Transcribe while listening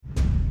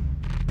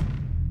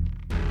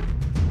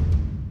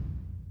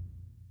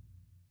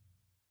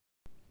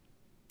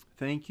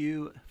Thank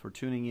you for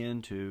tuning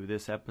in to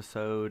this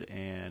episode,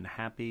 and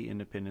happy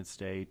Independence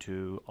Day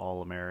to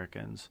all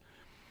Americans.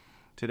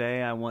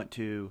 Today I want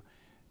to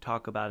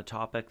talk about a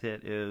topic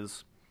that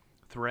is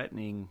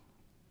threatening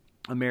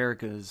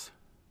America's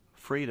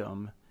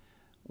freedom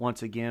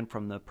once again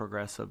from the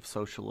progressive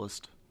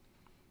socialist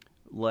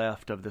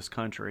left of this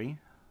country,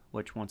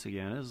 which once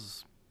again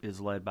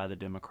is led by the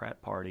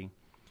Democrat Party,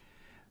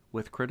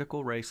 with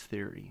critical race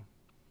theory.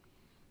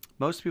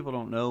 Most people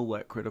don't know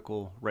what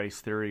critical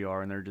race theory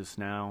are, and they're just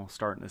now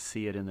starting to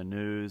see it in the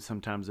news,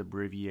 sometimes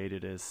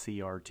abbreviated as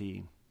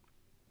CRT.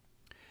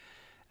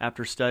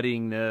 After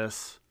studying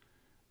this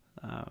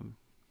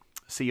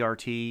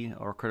CRT,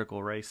 or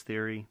critical race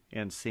theory,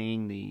 and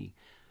seeing the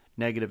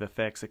negative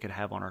effects it could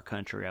have on our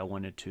country, I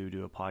wanted to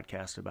do a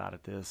podcast about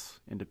it this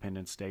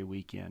Independence Day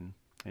weekend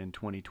in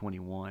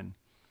 2021.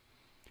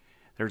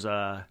 There's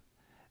a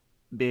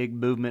big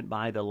movement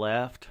by the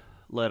left,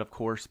 led, of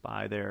course,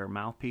 by their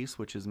mouthpiece,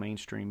 which is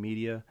mainstream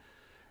media,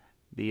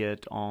 be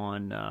it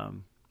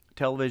on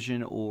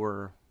television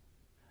or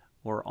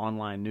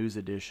online news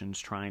editions,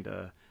 trying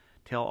to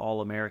tell all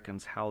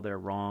Americans how they're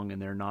wrong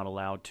and they're not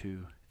allowed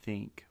to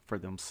think for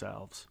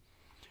themselves.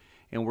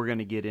 And we're going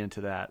to get into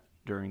that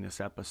during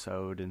this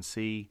episode and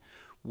see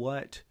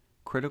what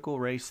critical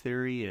race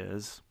theory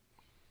is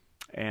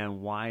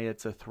and why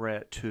it's a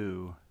threat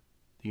to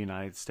the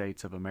United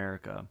States of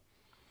America.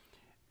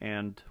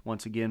 And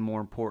once again,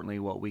 more importantly,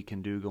 what we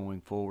can do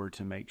going forward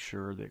to make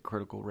sure that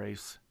critical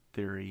race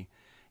theory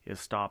is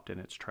stopped in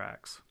its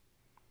tracks.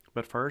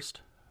 But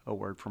first, a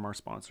word from our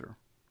sponsor.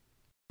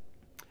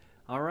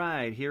 All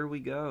right, here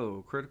we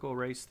go. Critical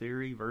race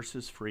theory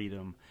versus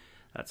freedom.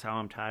 That's how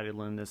I'm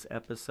titling this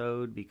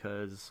episode,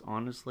 because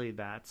honestly,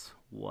 that's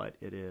what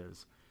it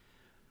is.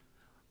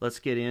 Let's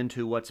get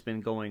into what's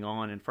been going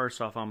on. And first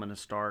off, I'm going to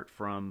start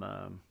from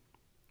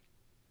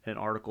an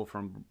article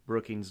from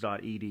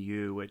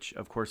Brookings.edu, which,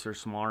 of course, they're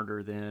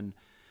smarter than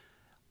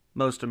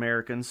most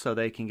Americans, so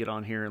they can get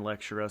on here and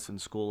lecture us and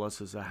school us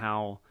as to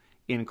how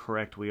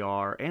incorrect we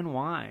are and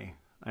why.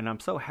 And I'm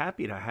so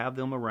happy to have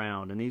them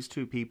around. And these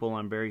two people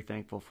I'm very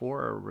thankful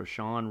for are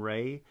Rashawn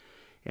Ray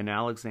and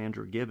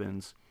Alexandra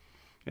Gibbons.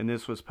 And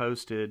this was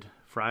posted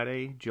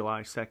Friday,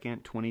 July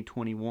 2nd,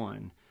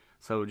 2021.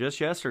 So just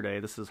yesterday,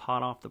 this is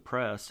hot off the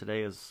press.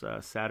 Today is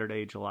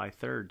Saturday, July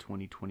 3rd,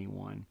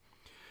 2021.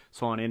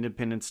 So on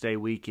Independence Day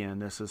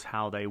weekend, this is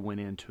how they went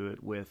into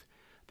it with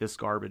this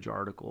garbage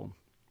article.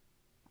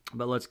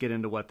 But let's get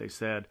into what they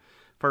said.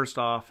 First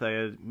off, they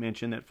had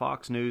mentioned that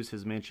Fox News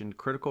has mentioned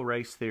critical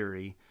race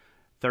theory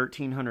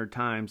 1,300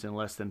 times in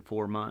less than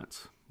 4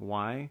 months.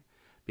 Why?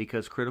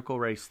 Because critical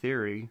race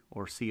theory,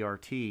 or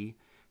CRT,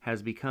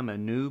 has become a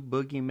new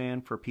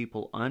boogeyman for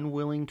people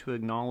unwilling to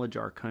acknowledge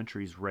our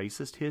country's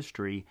racist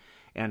history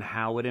and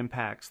how it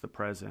impacts the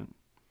present.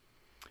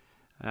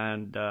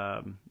 And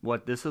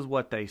this is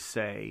what they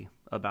say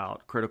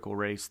about critical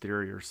race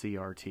theory, or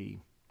CRT.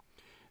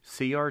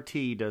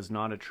 CRT does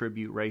not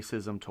attribute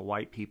racism to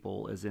white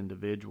people as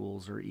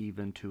individuals or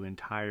even to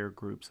entire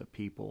groups of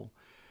people.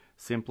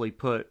 Simply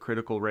put,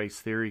 critical race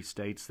theory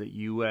states that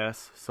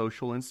U.S.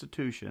 social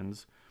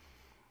institutions,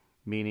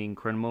 meaning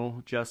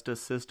criminal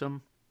justice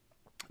system,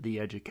 the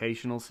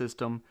educational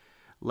system,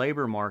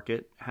 labor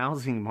market,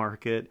 housing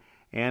market,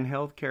 and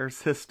healthcare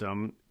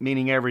system,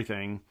 meaning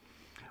everything,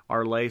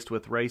 are laced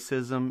with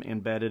racism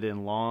embedded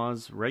in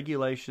laws,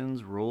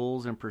 regulations,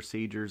 rules, and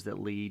procedures that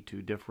lead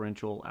to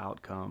differential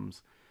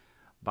outcomes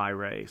by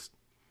race.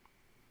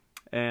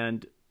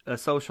 And a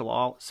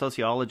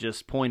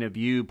sociologist's point of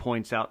view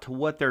points out to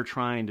what they're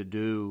trying to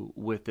do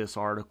with this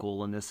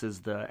article, and this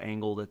is the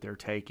angle that they're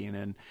taking,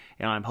 and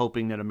I'm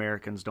hoping that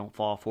Americans don't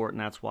fall for it, and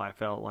that's why I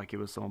felt like it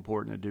was so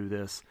important to do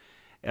this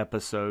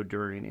episode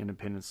during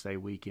Independence Day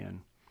weekend.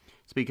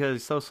 It's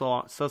because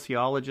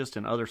sociologists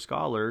and other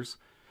scholars,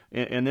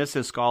 and this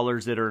is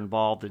scholars that are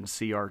involved in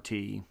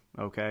CRT,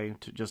 okay,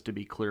 just to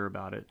be clear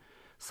about it.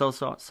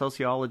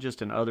 Sociologists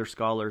and other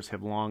scholars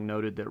have long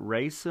noted that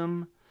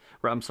racism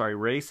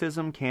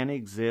can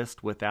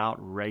exist without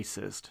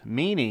racist,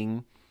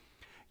 meaning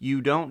you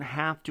don't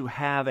have to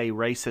have a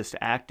racist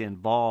act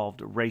involved.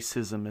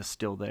 Racism is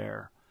still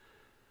there.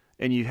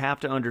 And you have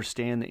to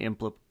understand the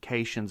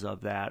implications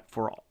of that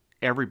for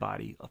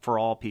everybody, for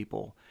all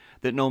people,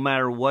 that no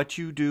matter what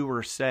you do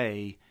or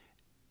say,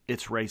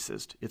 it's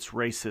racist. It's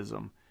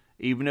racism,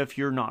 even if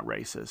you're not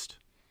racist.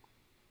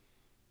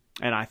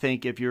 And I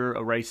think if you're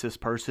a racist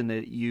person,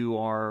 that you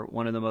are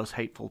one of the most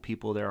hateful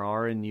people there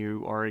are, and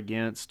you are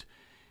against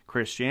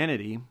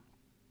Christianity,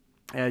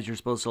 as you're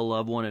supposed to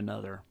love one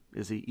another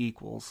as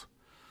equals.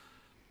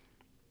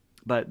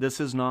 But this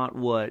is not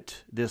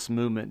what this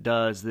movement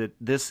does. That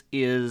this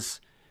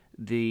is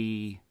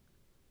the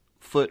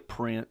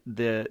footprint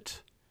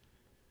that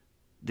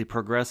the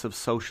progressive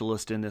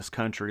socialists in this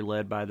country,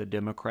 led by the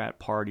Democrat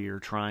Party, are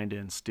trying to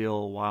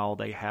instill while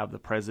they have the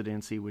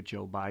presidency with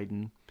Joe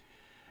Biden,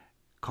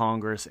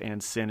 Congress,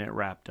 and Senate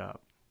wrapped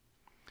up.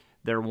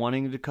 They're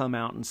wanting to come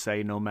out and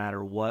say, no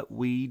matter what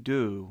we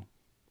do,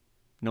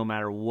 no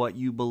matter what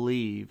you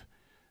believe,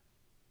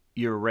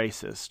 you're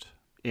racist.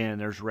 and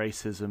there's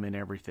racism in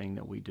everything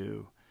that we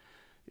do.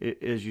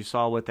 As you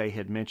saw what they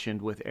had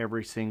mentioned, with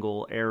every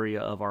single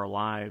area of our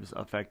lives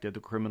affected, the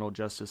criminal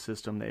justice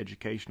system, the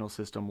educational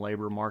system,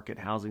 labor market,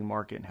 housing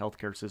market, and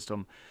healthcare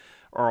system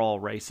are all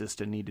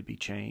racist and need to be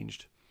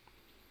changed.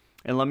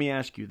 And let me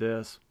ask you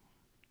this.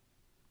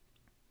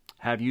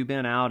 Have you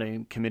been out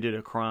and committed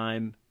a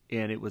crime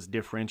and it was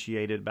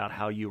differentiated about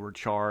how you were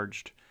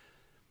charged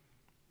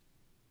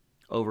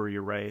over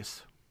your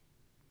race?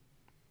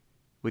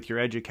 With your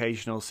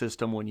educational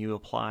system, when you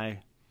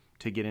apply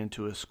to get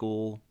into a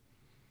school,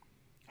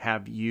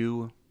 have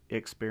you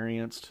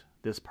experienced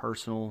this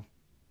personal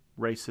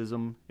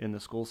racism in the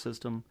school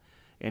system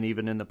and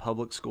even in the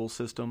public school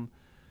system?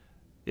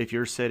 If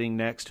you're sitting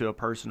next to a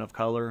person of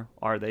color,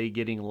 are they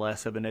getting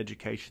less of an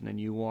education than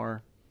you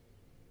are?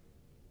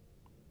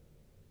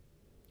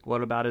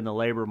 What about in the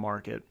labor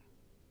market?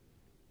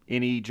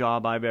 Any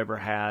job I've ever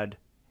had,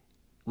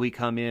 we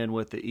come in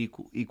with the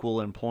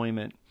Equal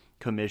Employment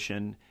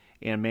Commission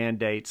and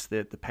mandates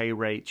that the pay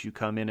rates, you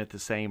come in at the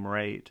same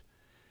rate.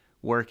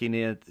 Working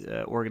in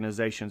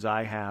organizations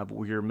I have,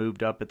 you're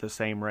moved up at the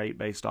same rate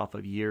based off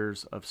of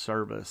years of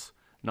service,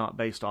 not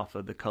based off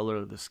of the color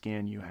of the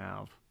skin you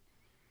have.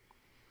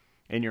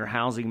 In your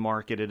housing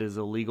market, it is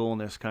illegal in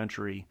this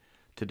country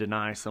to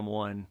deny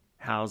someone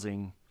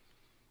housing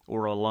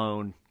or a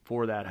loan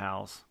for that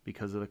house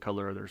because of the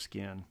color of their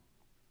skin.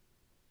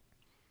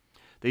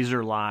 These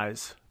are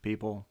lies,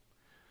 people.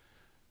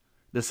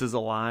 This is a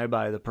lie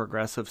by the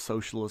progressive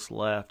socialist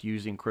left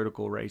using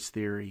critical race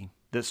theory.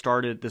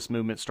 This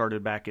movement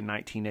started back in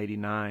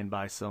 1989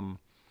 by some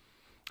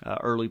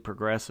early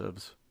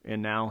progressives,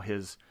 and now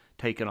has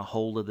taken a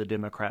hold of the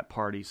Democrat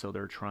Party, so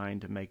they're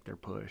trying to make their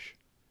push.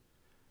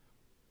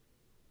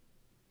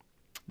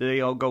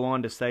 They all go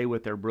on to say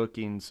with their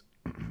Brookings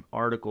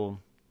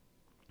article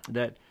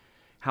that,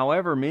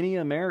 however, many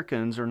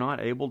Americans are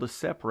not able to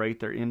separate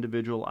their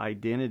individual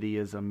identity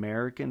as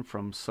American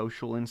from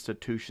social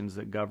institutions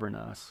that govern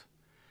us.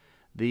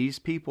 These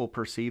people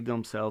perceive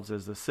themselves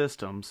as the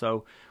system.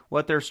 So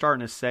what they're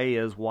starting to say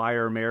is, why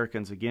are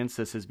Americans against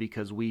this, is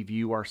because we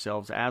view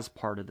ourselves as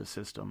part of the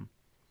system,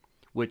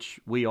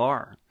 which we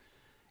are.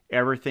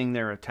 Everything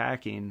they're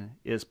attacking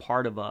is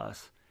part of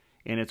us,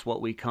 and it's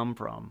what we come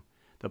from.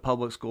 The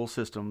public school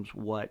system's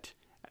what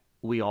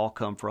we all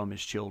come from as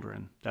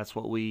children. That's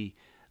what we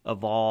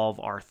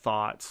evolve our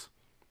thoughts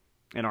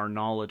and our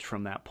knowledge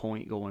from that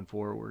point going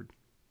forward.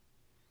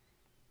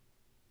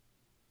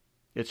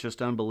 It's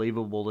just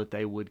unbelievable that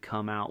they would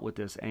come out with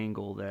this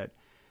angle that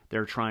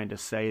they're trying to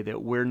say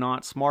that we're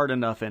not smart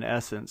enough, in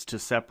essence, to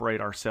separate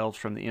ourselves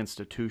from the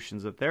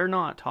institutions. That they're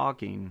not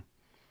talking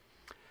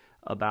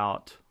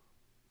about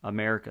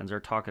Americans, they're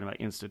talking about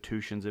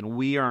institutions, and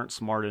we aren't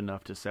smart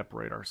enough to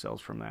separate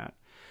ourselves from that.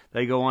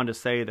 They go on to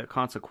say that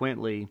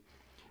consequently,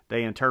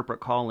 they interpret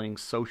calling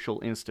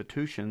social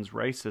institutions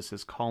racist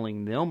as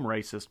calling them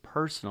racist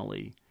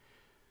personally.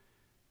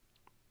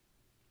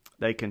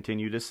 They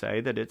continue to say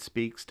that it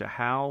speaks to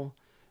how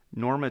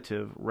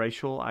normative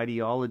racial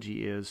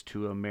ideology is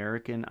to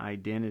American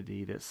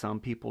identity, that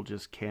some people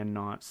just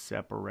cannot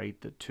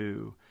separate the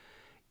two.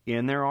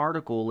 In their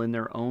article, in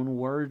their own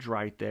words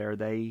right there,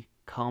 they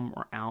come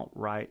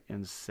outright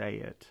and say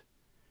it.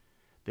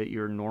 That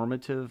your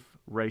normative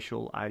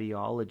racial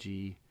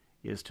ideology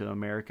is to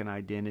American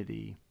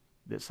identity,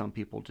 that some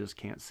people just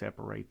can't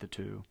separate the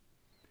two.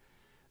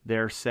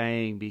 They're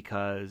saying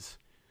because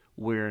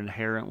we're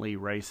inherently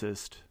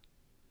racist,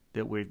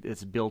 that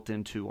it's built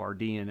into our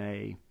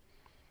DNA,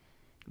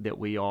 that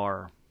we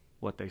are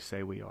what they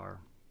say we are.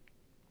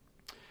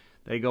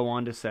 They go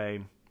on to say,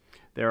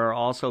 there are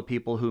also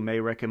people who may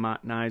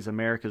recognize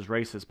America's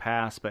racist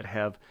past, but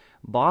have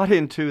bought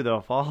into the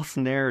false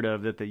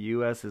narrative that the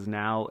U.S. is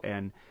now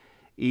an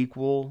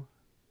equal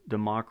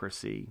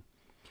democracy.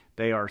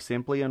 They are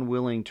simply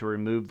unwilling to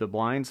remove the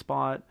blind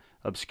spot,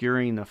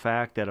 obscuring the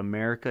fact that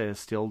America is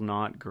still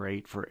not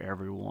great for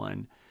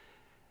everyone.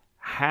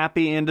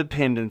 Happy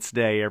Independence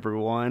Day,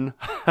 everyone.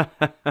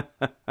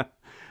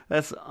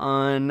 That's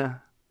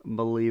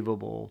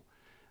unbelievable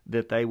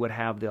that they would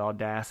have the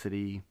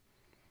audacity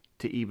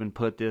to even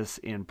put this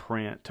in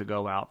print to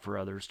go out for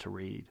others to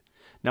read.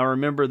 Now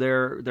remember,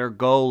 their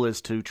goal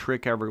is to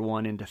trick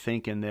everyone into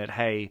thinking that,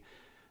 hey,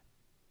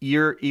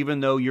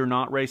 even though you're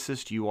not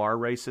racist, you are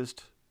racist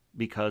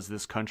because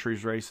this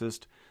country's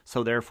racist.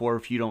 So therefore,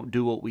 if you don't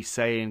do what we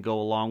say and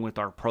go along with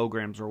our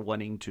programs we're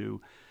wanting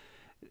to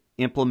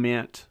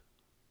implement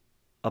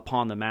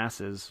upon the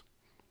masses,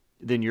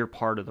 then you're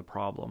part of the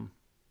problem.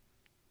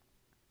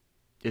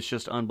 It's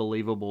just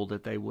unbelievable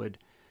that they would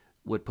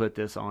put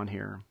this on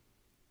here.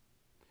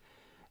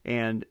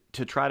 And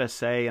to try to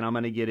say, and I'm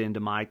going to get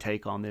into my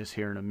take on this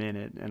here in a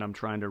minute, and I'm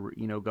trying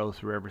to go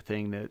through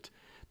everything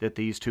that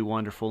these two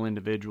wonderful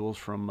individuals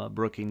from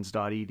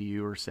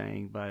Brookings.edu are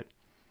saying, but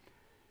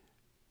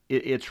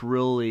it's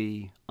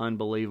really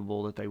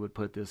unbelievable that they would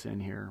put this in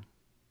here.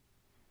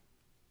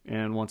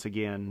 And once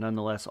again,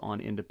 nonetheless,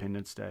 on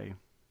Independence Day.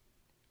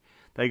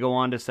 They go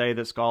on to say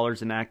that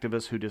scholars and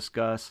activists who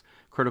discuss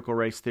critical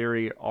race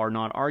theory are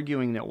not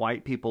arguing that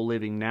white people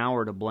living now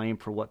are to blame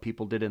for what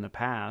people did in the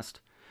past.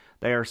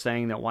 They are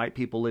saying that white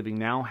people living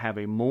now have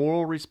a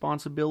moral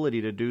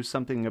responsibility to do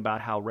something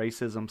about how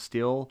racism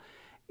still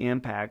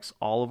impacts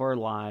all of our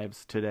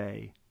lives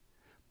today.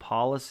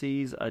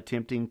 Policies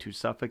attempting to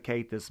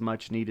suffocate this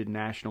much-needed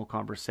national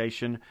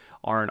conversation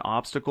are an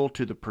obstacle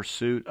to the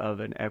pursuit of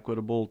an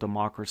equitable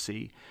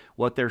democracy.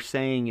 What they're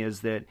saying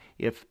is that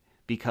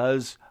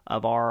because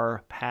of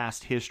our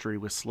past history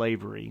with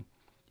slavery,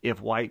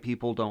 if white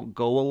people don't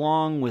go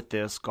along with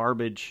this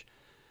garbage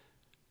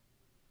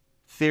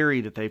theory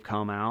that they've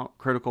come out,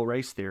 critical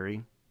race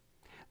theory,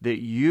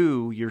 that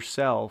you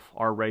yourself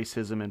are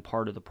racism and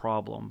part of the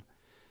problem,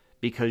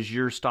 because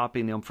you're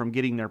stopping them from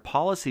getting their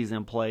policies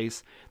in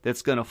place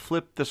that's going to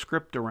flip the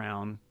script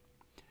around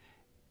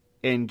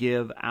and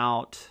give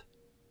out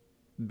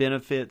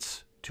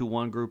benefits to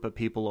one group of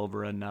people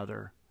over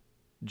another,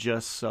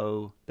 just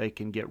so they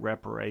can get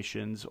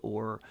reparations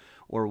or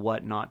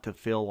whatnot to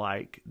feel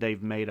like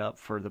they've made up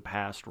for the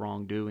past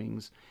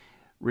wrongdoings,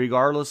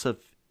 regardless of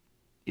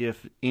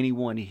if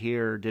anyone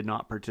here did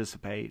not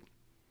participate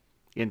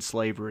in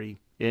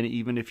slavery, and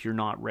even if you're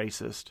not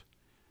racist.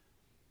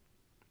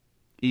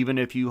 Even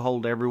if you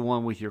hold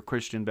everyone with your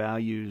Christian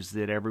values,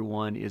 that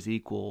everyone is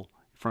equal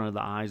in front of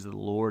the eyes of the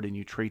Lord and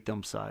you treat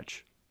them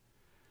such,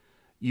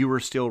 you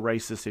are still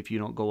racist if you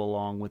don't go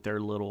along with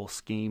their little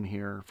scheme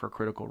here for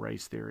critical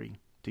race theory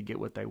to get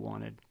what they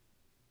wanted.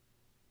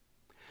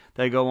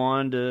 They go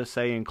on to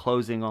say, in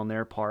closing on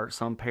their part,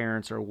 some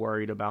parents are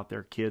worried about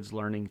their kids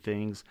learning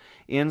things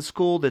in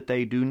school that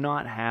they do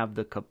not have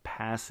the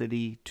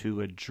capacity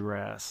to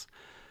address.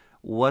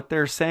 What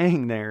they're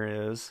saying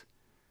there is,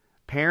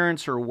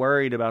 parents are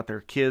worried about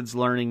their kids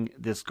learning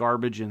this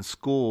garbage in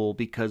school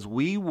because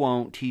we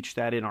won't teach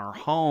that in our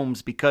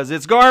homes because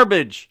it's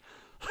garbage.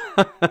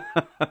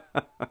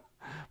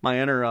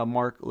 My inner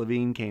Mark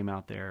Levine came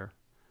out there.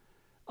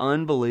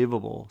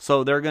 Unbelievable.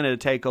 So they're going to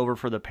take over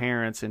for the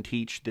parents and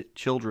teach the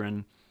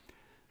children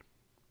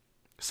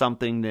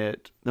something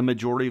that the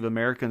majority of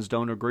Americans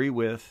don't agree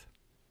with,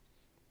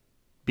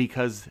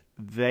 because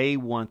they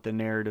want the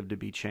narrative to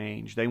be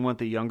changed. They want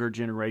the younger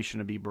generation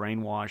to be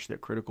brainwashed that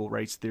critical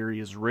race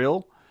theory is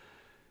real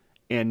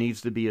and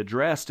needs to be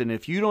addressed. And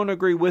if you don't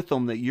agree with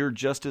them, that you're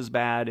just as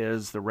bad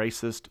as the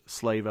racist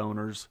slave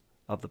owners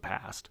of the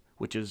past,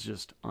 which is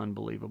just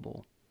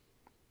unbelievable.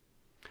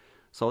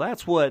 So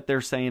that's what they're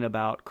saying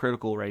about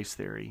critical race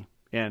theory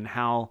and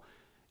how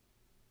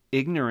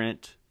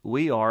ignorant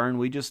we are, and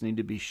we just need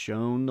to be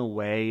shown the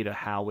way to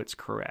how it's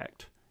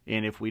correct.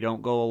 And if we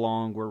don't go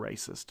along, we're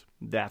racist.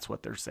 That's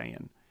what they're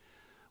saying,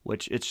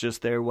 which it's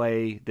just their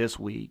way this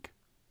week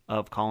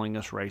of calling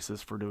us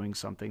racist for doing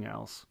something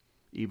else,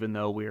 even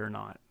though we are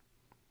not.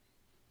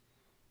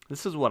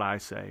 This is what I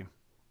say.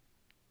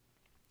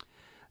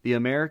 The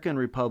American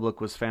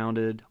Republic was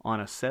founded on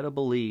a set of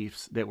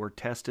beliefs that were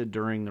tested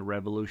during the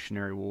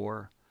Revolutionary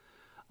War.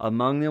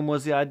 Among them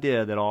was the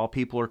idea that all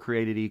people are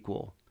created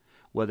equal,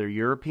 whether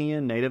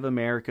European, Native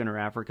American, or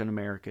African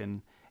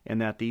American,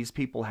 and that these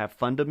people have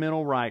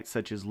fundamental rights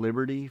such as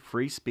liberty,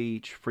 free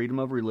speech, freedom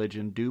of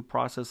religion, due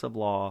process of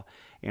law,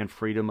 and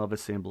freedom of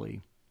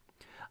assembly.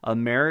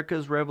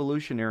 America's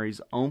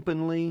revolutionaries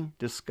openly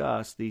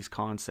discussed these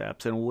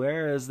concepts, and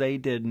whereas they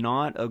did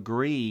not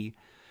agree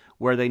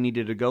where they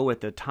needed to go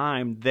at the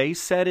time, they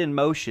set in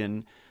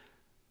motion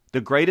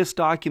the greatest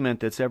document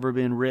that's ever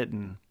been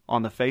written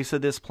on the face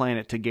of this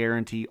planet to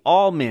guarantee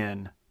all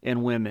men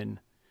and women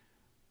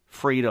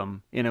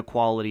freedom and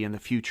equality in the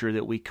future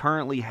that we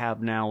currently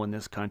have now in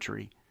this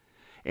country.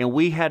 And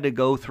we had to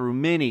go through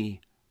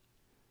many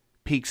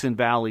peaks and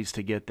valleys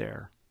to get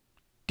there.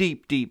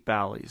 Deep, deep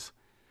valleys.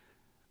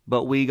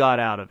 But we got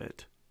out of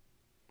it.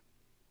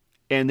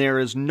 And there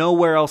is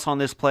nowhere else on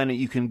this planet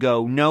you can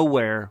go,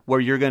 nowhere, where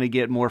you're going to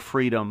get more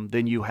freedom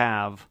than you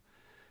have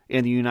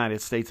in the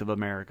United States of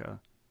America.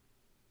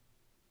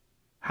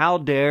 How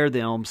dare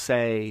them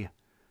say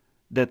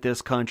that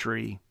this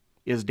country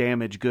is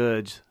damaged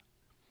goods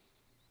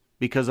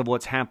because of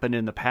what's happened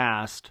in the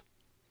past?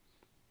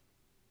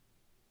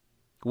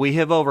 We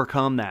have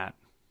overcome that.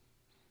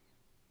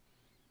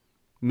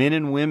 Men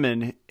and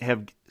women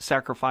have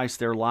sacrificed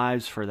their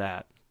lives for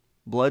that.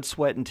 Blood,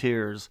 sweat, and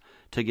tears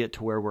to get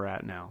to where we're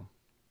at now.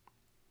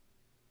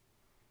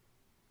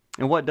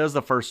 And what does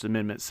the First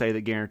Amendment say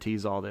that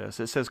guarantees all this?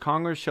 It says,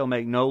 Congress shall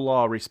make no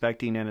law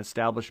respecting an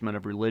establishment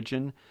of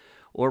religion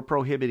or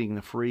prohibiting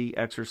the free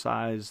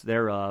exercise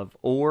thereof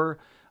or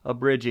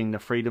abridging the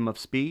freedom of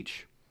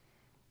speech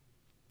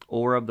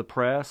or of the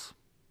press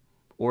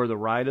or the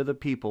right of the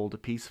people to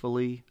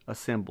peacefully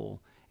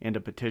assemble and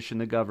to petition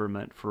the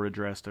government for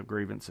redress of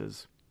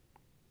grievances.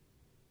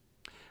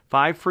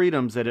 5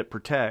 freedoms that it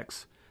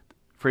protects: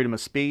 freedom of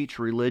speech,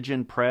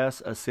 religion,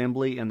 press,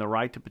 assembly, and the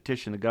right to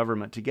petition the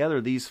government. Together,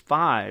 these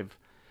 5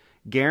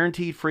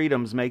 guaranteed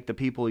freedoms make the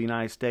people of the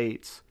United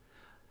States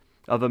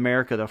of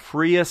America the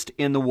freest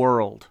in the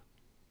world.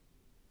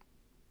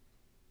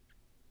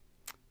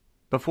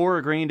 Before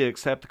agreeing to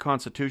accept the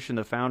Constitution,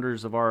 the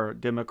founders of our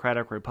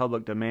democratic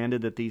republic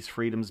demanded that these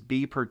freedoms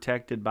be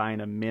protected by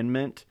an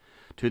amendment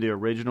to the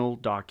original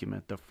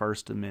document, the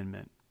First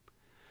Amendment.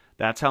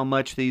 That's how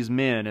much these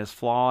men, as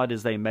flawed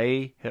as they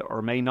may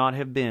or may not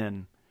have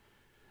been,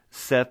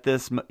 set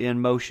this in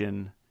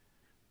motion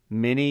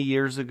many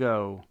years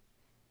ago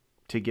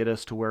to get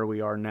us to where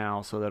we are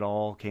now so that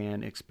all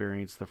can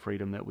experience the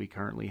freedom that we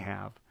currently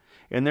have.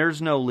 And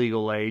there's no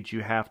legal age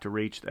you have to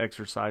reach the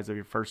exercise of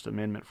your First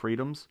Amendment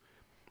freedoms.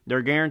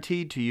 They're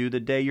guaranteed to you the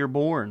day you're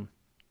born.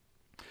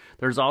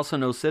 There's also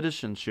no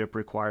citizenship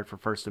required for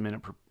First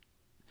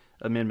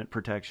Amendment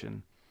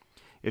protection.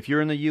 If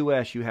you're in the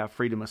U.S., you have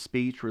freedom of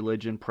speech,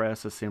 religion,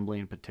 press, assembly,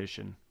 and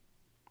petition.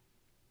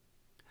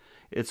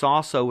 It's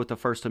also, with the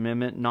First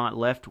Amendment, not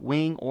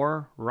left-wing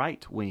or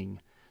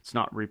right-wing. It's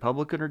not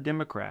Republican or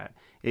Democrat.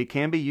 It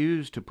can be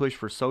used to push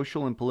for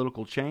social and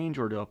political change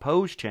or to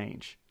oppose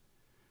change.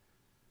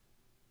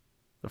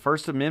 The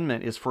First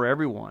Amendment is for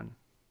everyone.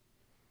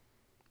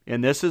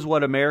 And this is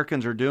what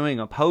Americans are doing,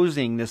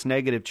 opposing this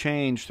negative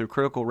change through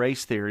critical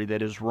race theory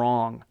that is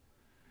wrong.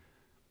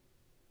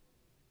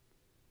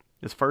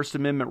 This First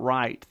Amendment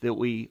right that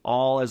we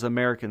all as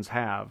Americans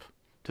have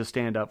to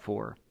stand up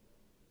for.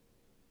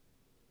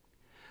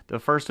 The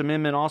First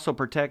Amendment also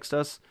protects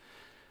us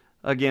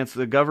against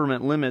the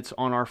government limits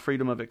on our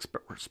freedom of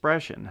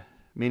expression,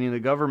 meaning the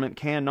government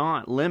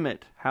cannot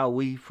limit how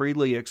we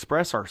freely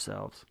express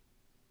ourselves.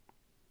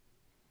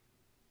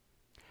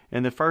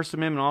 And the First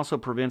Amendment also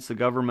prevents the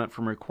government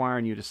from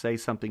requiring you to say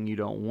something you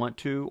don't want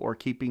to or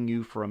keeping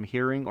you from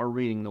hearing or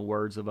reading the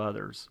words of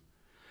others.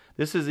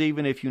 This is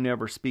even if you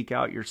never speak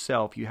out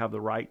yourself, you have the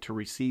right to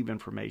receive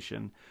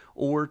information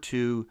or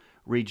to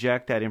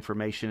reject that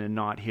information and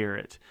not hear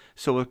it.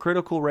 So with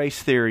critical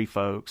race theory,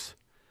 folks,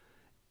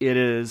 it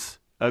is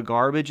a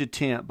garbage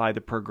attempt by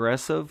the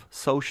progressive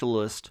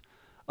socialist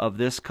of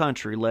this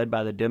country, led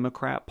by the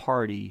Democrat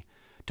Party,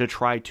 to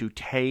try to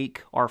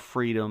take our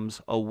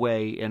freedoms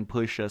away and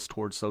push us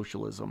towards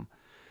socialism.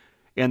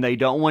 And they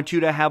don't want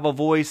you to have a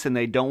voice, and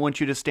they don't want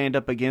you to stand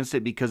up against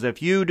it, because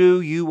if you do,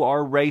 you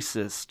are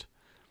racist.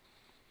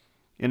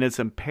 And it's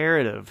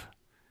imperative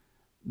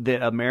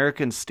that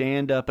Americans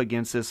stand up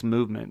against this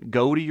movement.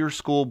 Go to your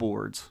school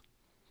boards.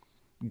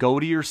 Go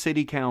to your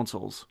city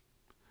councils.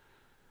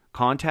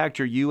 Contact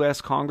your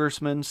U.S.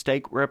 congressmen,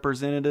 state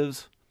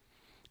representatives,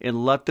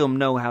 and let them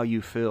know how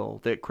you feel,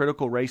 that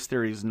critical race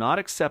theory is not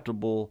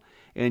acceptable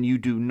and you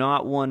do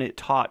not want it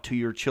taught to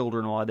your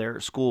children while they're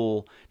at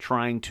school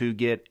trying to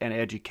get an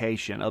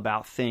education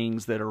about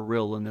things that are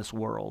real in this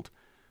world.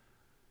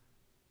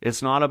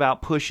 It's not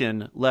about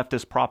pushing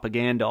leftist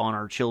propaganda on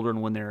our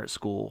children when they're at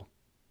school.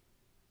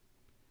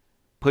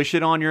 Push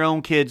it on your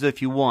own kids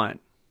if you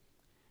want.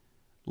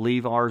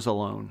 Leave ours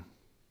alone.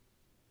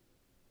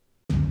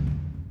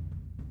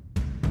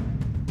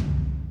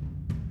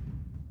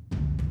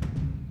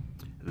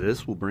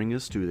 This will bring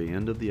us to the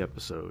end of the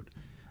episode.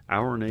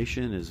 Our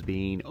nation is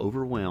being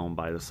overwhelmed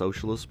by the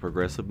socialist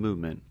progressive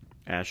movement,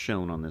 as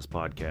shown on this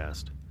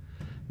podcast.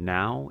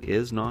 Now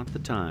is not the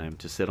time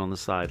to sit on the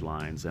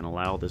sidelines and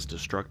allow this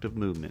destructive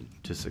movement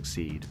to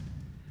succeed.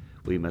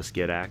 We must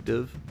get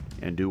active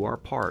and do our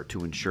part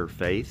to ensure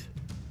faith,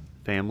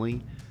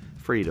 family,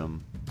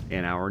 freedom,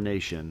 and our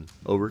nation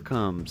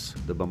overcomes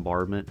the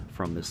bombardment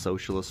from the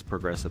socialist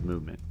progressive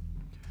movement.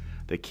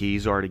 The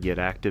keys are to get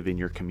active in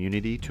your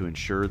community to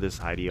ensure this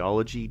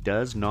ideology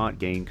does not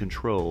gain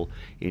control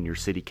in your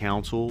city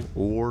council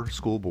or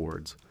school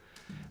boards.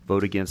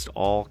 Vote against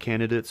all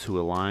candidates who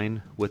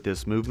align with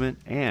this movement,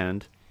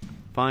 and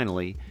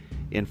finally,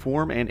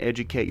 inform and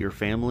educate your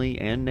family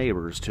and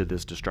neighbors to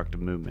this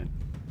destructive movement.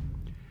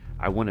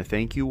 I want to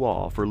thank you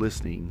all for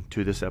listening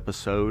to this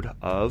episode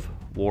of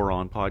War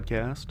On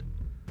Podcast.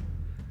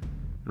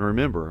 And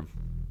remember,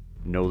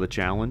 know the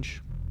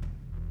challenge,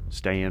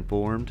 stay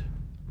informed,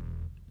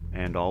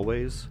 and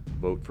always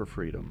vote for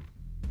freedom.